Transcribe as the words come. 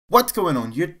What's going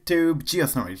on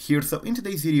YouTube? Right here. So in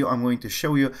today's video I'm going to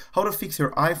show you how to fix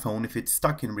your iPhone if it's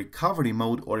stuck in recovery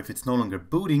mode or if it's no longer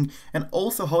booting, and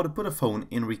also how to put a phone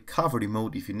in recovery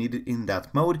mode if you need it in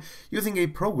that mode using a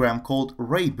program called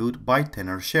ReiBoot by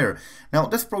Tenorshare. Now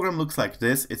this program looks like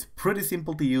this. It's pretty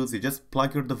simple to use. You just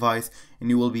plug your device and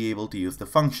you will be able to use the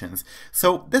functions.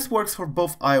 So this works for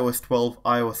both iOS 12,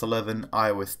 iOS 11,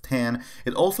 iOS 10.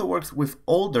 It also works with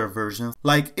older versions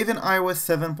like even iOS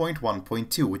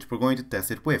 7.1.2, which we're going to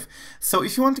test it with. So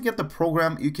if you want to get the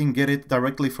program, you can get it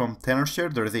directly from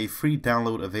Tenorshare. There is a free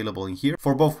download available in here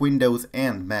for both Windows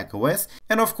and Mac OS.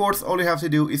 And of course, all you have to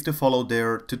do is to follow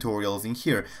their tutorials in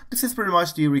here. This is pretty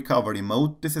much the recovery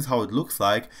mode. This is how it looks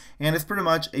like. And it's pretty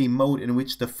much a mode in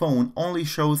which the phone only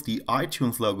shows the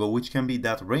iTunes logo, which can be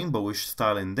that rainbowish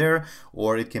style in there,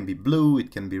 or it can be blue,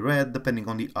 it can be red, depending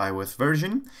on the iOS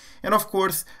version. And of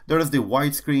course, there is the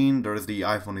widescreen, there is the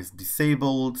iPhone is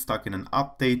disabled, stuck in an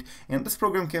update, and this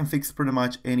program can fix pretty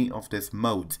much any of these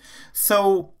modes.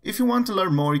 So if you want to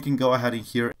learn more, you can go ahead in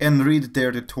here and read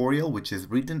their tutorial, which is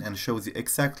written and shows you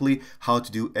exactly how to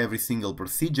do every single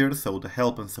procedure. So the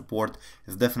help and support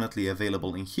is definitely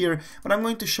available in here, but I'm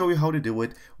going to show you how to do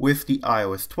it with the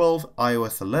iOS 12,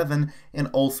 iOS 11, and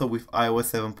also with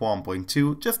iOS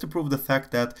 7.1.2, just to prove the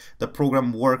fact that the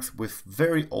program works with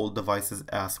very old devices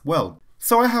as well.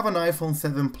 So I have an iPhone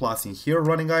 7 Plus in here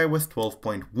running iOS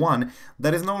 12.1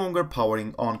 that is no longer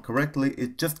powering on correctly.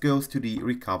 It just goes to the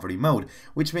recovery mode,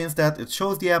 which means that it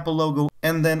shows the Apple logo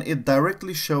and then it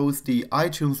directly shows the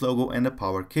iTunes logo and the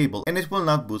power cable, and it will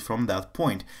not boot from that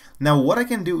point. Now what I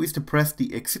can do is to press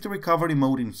the exit recovery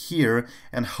mode in here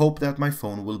and hope that my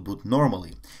phone will boot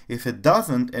normally. If it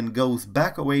doesn't and goes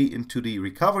back away into the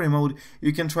recovery mode,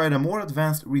 you can try the more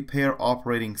advanced repair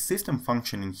operating system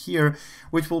function in here,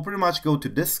 which will pretty much go to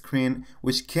this screen,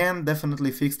 which can definitely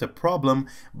fix the problem,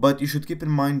 but you should keep in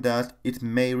mind that it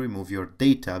may remove your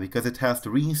data because it has to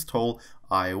reinstall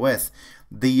iOS.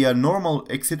 The normal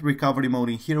exit recovery mode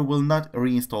in here will not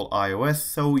reinstall iOS,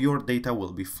 so your data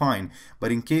will be fine.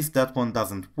 But in case that one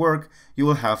doesn't work, you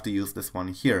will have to use this one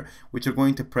here, which you're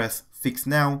going to press Fix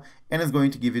Now, and it's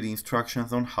going to give you the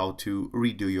instructions on how to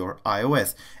redo your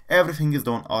iOS. Everything is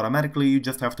done automatically, you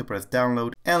just have to press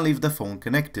download and leave the phone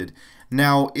connected.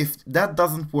 Now, if that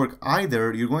doesn't work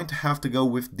either, you're going to have to go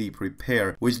with Deep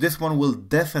Repair, which this one will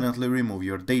definitely remove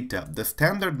your data. The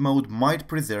standard mode might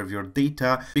preserve your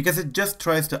data because it just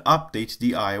tries to update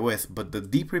the iOS, but the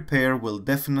Deep Repair will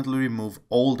definitely remove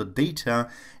all the data,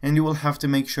 and you will have to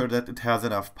make sure that it has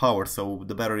enough power so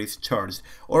the battery is charged,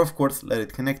 or of course let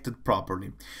it connected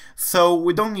properly. So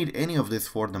we don't need any of this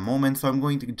for the moment, so I'm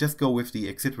going to just go with the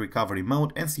exit recovery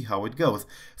mode and see how it goes.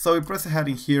 So we press ahead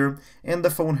in here and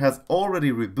the phone has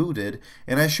already rebooted,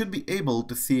 and I should be able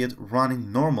to see it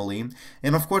running normally.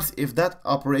 And of course, if that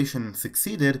operation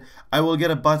succeeded, I will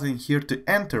get a button here to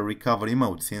enter recovery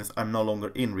mode since I'm no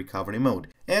longer in recovery mode.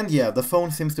 And yeah, the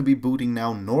phone seems to be booting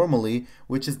now normally,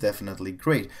 which is definitely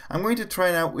great. I'm going to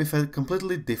try now with a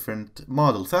completely different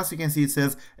model. So as you can see, it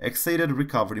says exited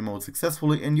recovery mode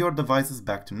successfully and your device is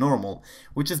back to normal,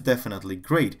 which is definitely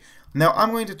great. Now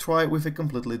I'm going to try with a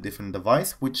completely different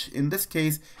device, which in this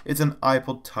case it's an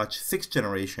iPod Touch 6th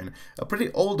generation, a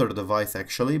pretty older device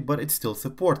actually, but it's still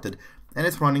supported, and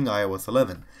it's running iOS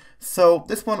 11. So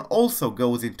this one also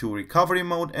goes into recovery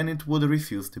mode and it would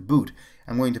refuse to boot.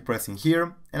 I'm going to press in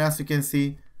here, and as you can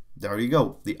see, there you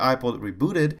go, the iPod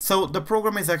rebooted. So the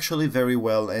program is actually very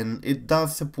well, and it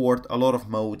does support a lot of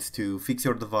modes to fix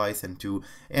your device and to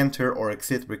enter or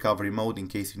exit recovery mode in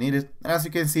case you need it. And as you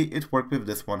can see, it worked with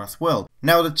this one as well.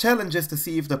 Now the challenge is to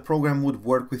see if the program would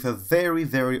work with a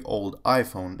very old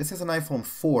iPhone. This is an iPhone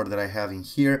 4 that I have in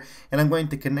here, and I'm going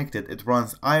to connect it. It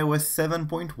runs iOS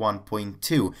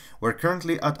 7.1.2. We're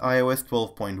currently at iOS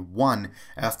 12.1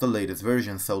 as the latest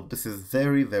version, so this is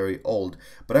very old.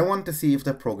 But I want to see if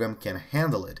the program can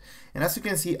handle it. And as you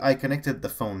can see, I connected the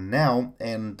phone now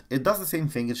and it does the same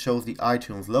thing. It shows the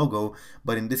iTunes logo,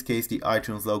 but in this case the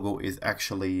iTunes logo is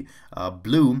actually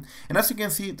blue. And as you can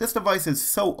see, this device is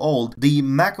so old, the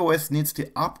Mac OS needs to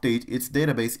update its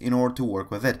database in order to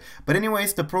work with it. But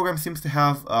anyways, the program seems to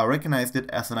have recognized it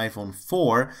as an iPhone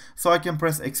 4, so I can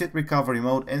press exit recovery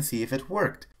mode and see if it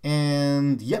worked.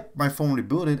 And yep, my phone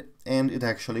rebooted and it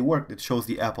actually worked. It shows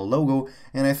the Apple logo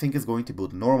and I think it's going to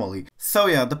boot normally. So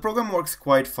yeah, the program works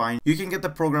quite fine. You can get the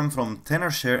program from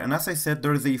Tenorshare, and as I said,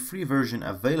 there is a free version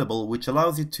available which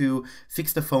allows you to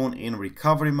fix the phone in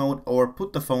recovery mode or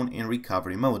put the phone in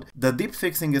recovery mode. The deep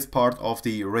fixing is part of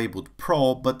the ReiBoot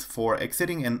Pro, but for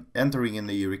exiting and entering in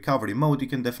the recovery mode, you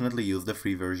can definitely use the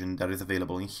free version that is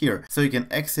available in here. So you can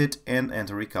exit and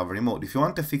enter recovery mode. If you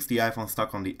want to fix the iPhone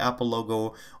stuck on the Apple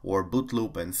logo or boot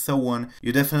loop and so on,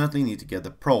 you definitely need to get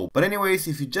the Pro. But anyways,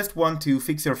 if you just want to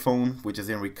fix your phone which is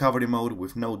in recovery mode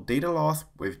with no data loss,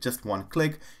 with just one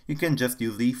click, you can just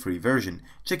use the free version.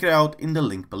 Check it out in the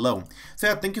link below. So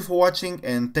yeah, thank you for watching,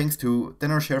 and thanks to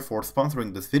Tenorshare for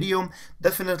sponsoring this video.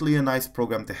 Definitely a nice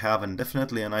program to have, and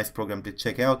definitely a nice program to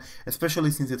check out,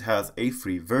 especially since it has a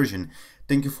free version.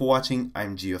 Thank you for watching.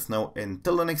 I'm GeoSnow, and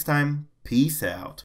until the next time, peace out.